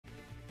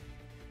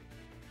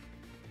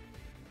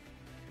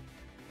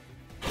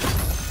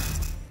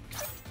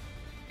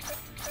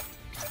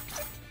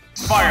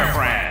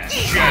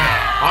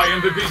I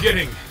am the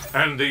beginning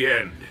and the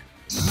end.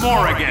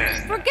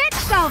 Morrigan! Forget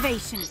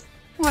salvation.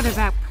 What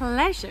about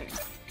pleasure?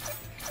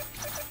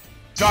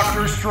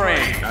 Doctor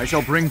Strange! I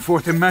shall bring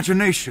forth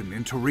imagination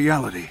into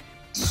reality.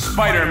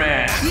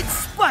 Spider-Man!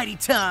 It's Spidey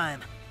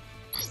time!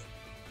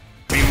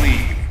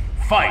 Believe,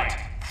 fight,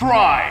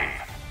 thrive!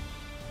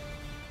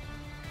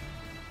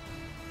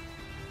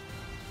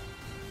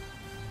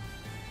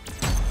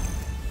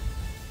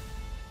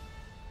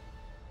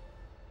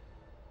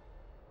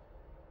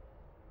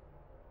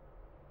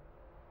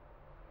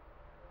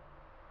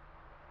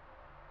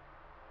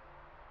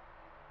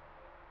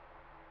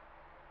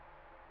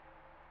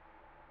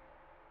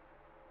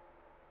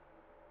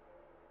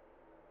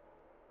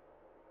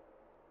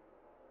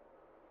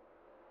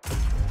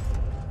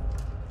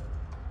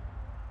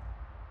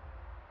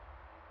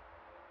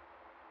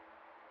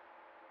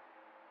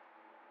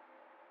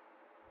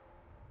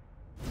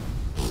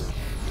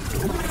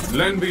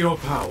 Lend me your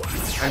power,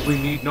 and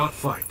we need not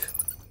fight.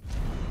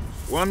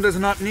 One does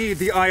not need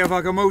the Eye of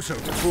Agamotto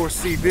to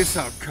foresee this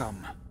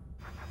outcome.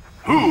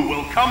 Who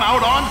will come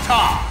out on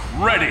top?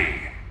 Ready!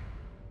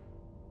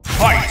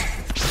 Fight!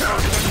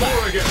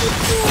 Morrigan!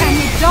 Can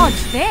you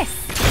dodge this?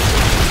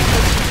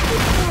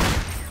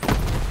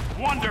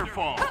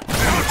 Wonderful!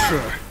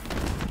 Amateur!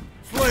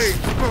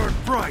 Flames burn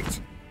bright!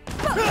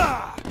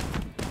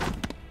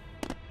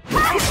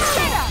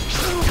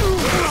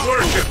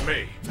 Worship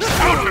me!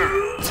 Counter!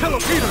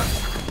 Telepeter!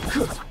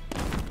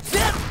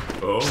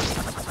 Oh?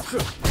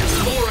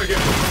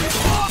 Morrigan!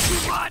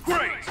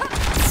 Great!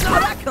 Saw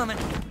that coming!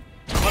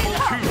 Level 2,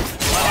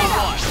 level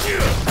 1.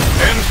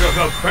 Enter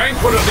the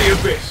banquet of the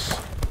abyss!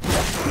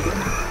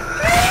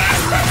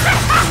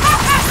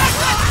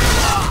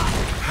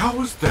 How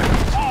was that?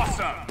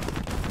 Awesome!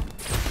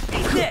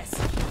 Eat this!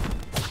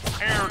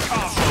 Air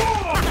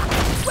combo!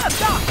 Web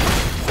dock!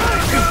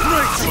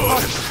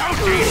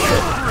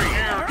 Outdated 3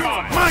 air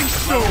gun! Mind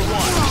Stone!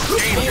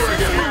 Danger!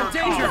 Air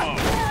Danger.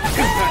 combo!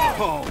 Impact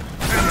Palm!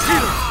 And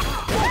Healer!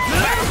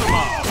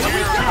 Maximum!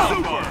 Air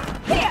combo!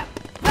 Here!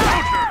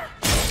 Counter!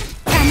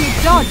 Can you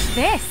dodge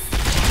this?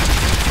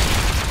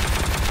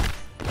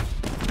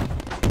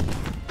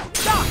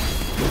 Dock!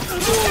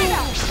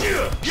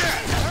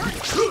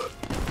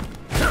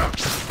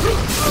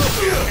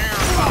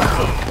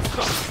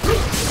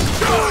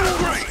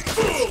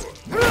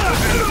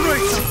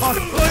 Embrace upon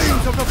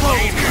flames of the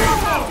boat!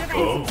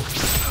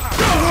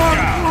 One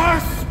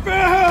last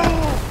spell!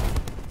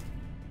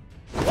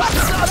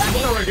 Saw that!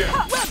 Morrigan!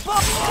 Web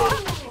ball!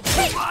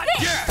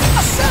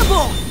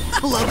 Assemble! I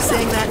love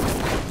saying that.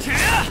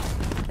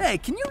 Hey,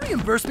 can you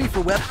reimburse me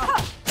for web?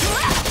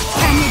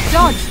 Can you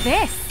dodge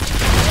this?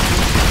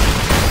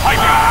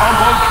 Hyper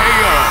combo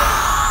KO!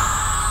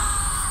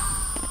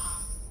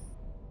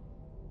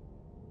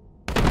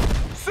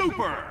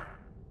 Super!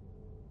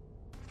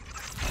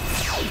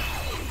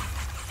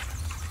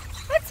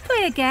 Let's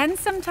play again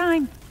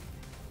sometime.